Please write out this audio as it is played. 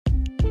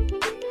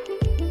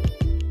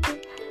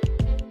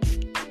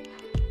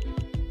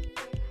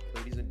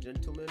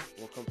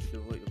welcome to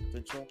Develop Your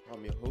Potential.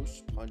 I'm your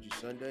host, Panji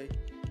Sunday,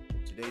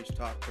 and today's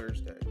Talk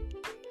Thursday.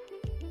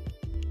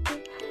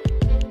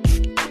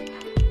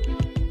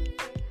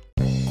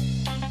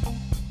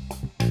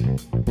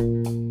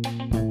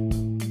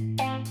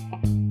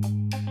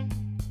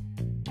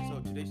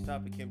 So today's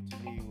topic came to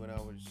me when I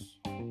was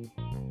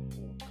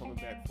coming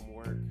back from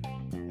work,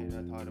 and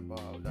I thought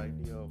about the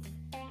idea of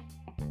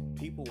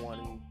people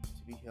wanting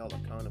to be held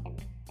accountable.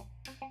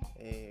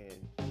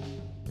 And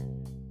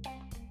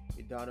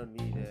it dawned on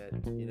me that,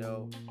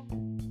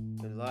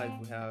 in life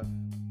we have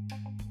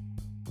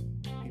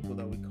people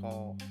that we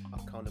call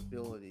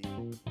accountability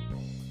people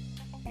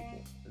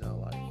in our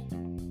lives.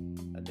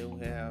 And then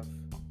we have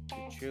the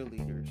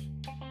cheerleaders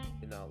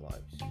in our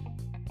lives.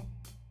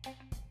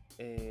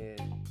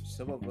 And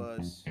some of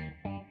us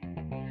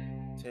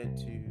tend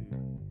to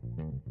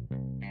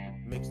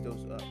mix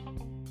those up.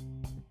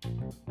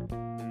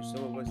 There's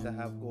some of us that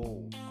have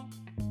goals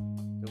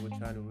that we're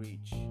trying to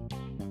reach,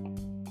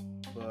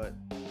 but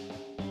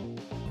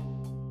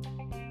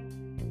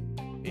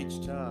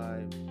each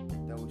time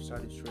that we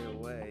start to stray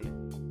away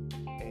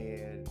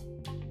and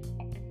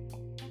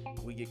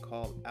we get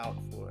called out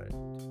for it,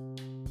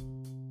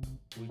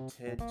 we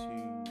tend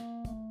to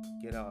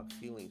get our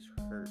feelings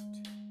hurt,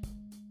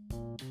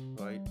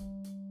 right?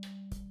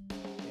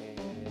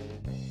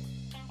 And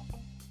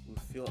we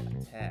feel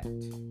attacked.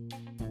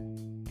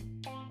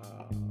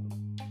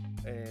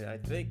 And I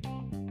think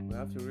we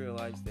have to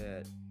realize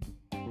that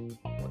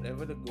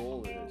whatever the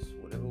goal is,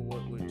 whatever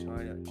what we're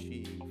trying to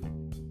achieve,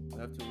 we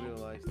have to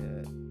realize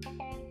that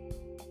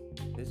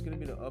there's going to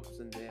be the ups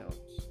and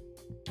downs.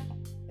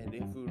 And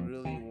if we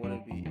really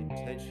want to be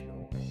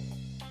intentional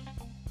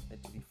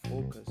and to be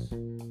focused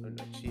on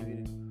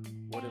achieving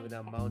whatever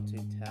that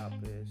mountaintop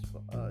is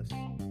for us,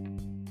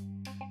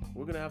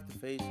 we're going to have to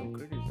face some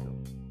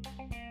criticism,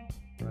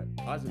 right?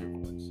 Positive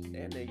ones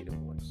and negative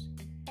ones.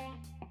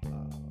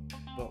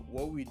 But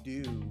what we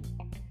do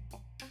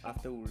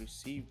after we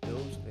receive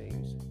those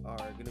things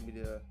are going to be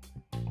the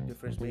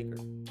difference maker.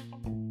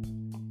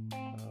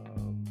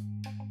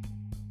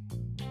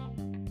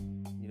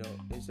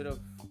 Instead of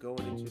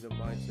going into the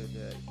mindset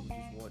that we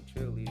just want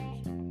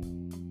cheerleaders,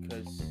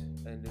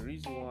 and the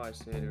reason why I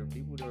say there are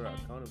people that are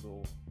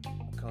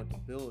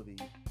accountability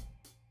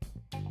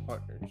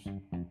partners,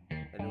 and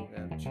then we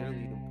have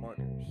cheerleading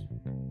partners.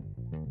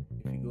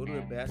 If you go to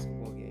a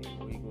basketball game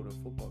or you go to a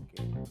football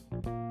game,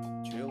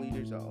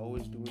 cheerleaders are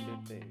always doing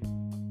their thing.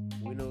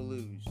 Win or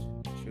lose,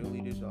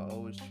 cheerleaders are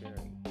always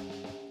cheering.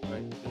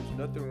 Right? There's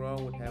nothing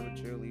wrong with having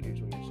cheerleaders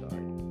on your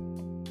side.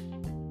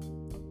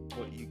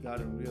 But you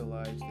gotta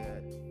realize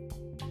that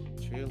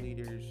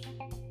cheerleaders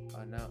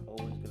are not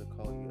always gonna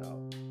call you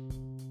out.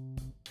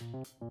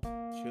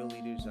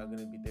 Cheerleaders are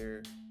gonna be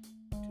there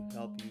to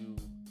help you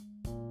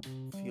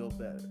feel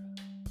better.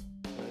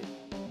 Right?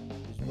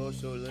 It's more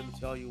so let me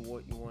tell you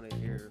what you want to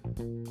hear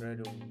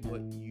rather than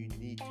what you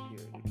need to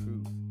hear, the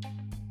truth.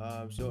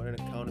 So an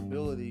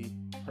accountability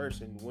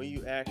person, when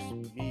you ask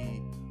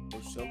me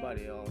or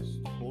somebody else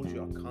to hold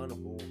you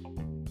accountable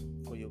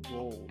for your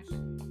goals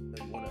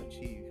that you want to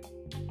achieve,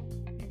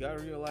 you got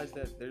to realize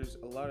that there's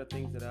a lot of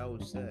things that I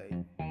would say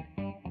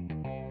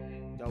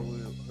that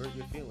will hurt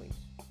your feelings.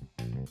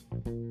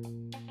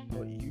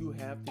 But you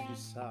have to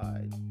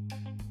decide,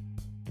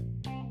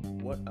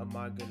 what am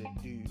I going to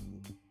do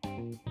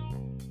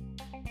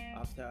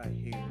after I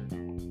hear the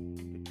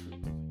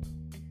truth?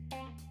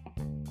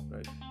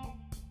 Right?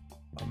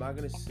 Am I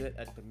going to sit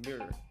at the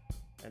mirror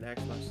and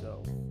ask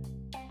myself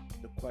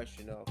the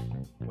question of,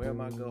 where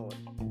am I going?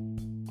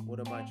 What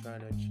am I trying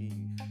to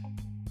achieve?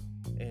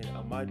 And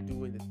am I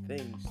doing the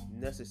things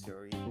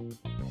necessary to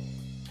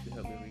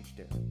help me reach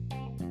there?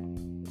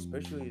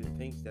 Especially the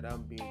things that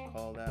I'm being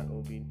called out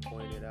or being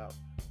pointed out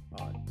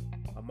on.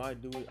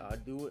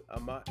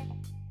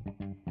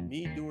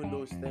 Me doing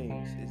those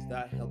things, is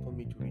that helping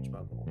me to reach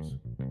my goals?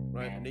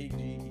 Right? And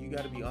you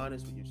got to be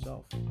honest with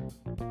yourself.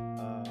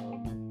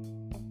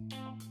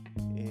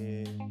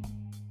 And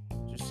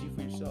just see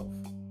for yourself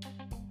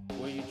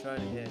where you're trying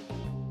to head.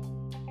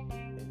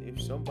 And if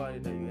somebody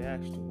that you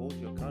ask to hold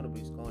you accountable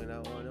is calling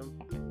out on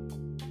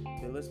them,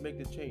 then let's make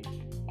the change.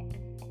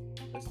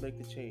 Let's make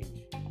the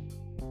change.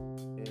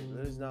 And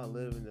let us not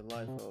live in the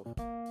life of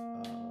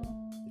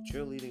the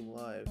cheerleading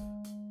life,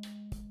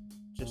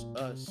 just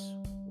us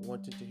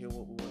wanting to hear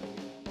what we want to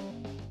hear.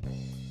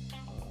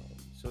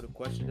 So the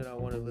question that I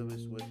want to leave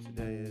us with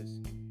today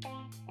is,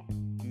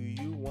 do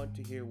you want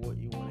to hear what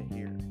you want to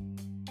hear?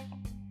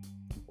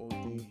 Or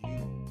do you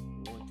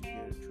want to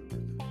hear the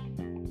truth?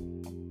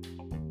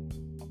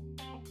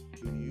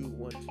 Do you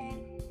want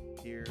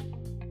to hear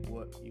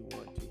what you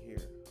want to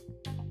hear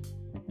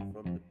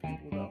from the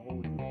people that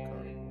hold you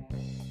accountable?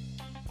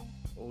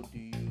 Or do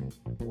you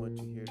want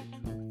to hear the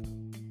truth?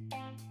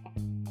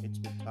 It's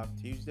been Talk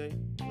Tuesday.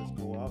 Let's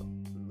go out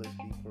and let's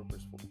be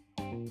purposeful.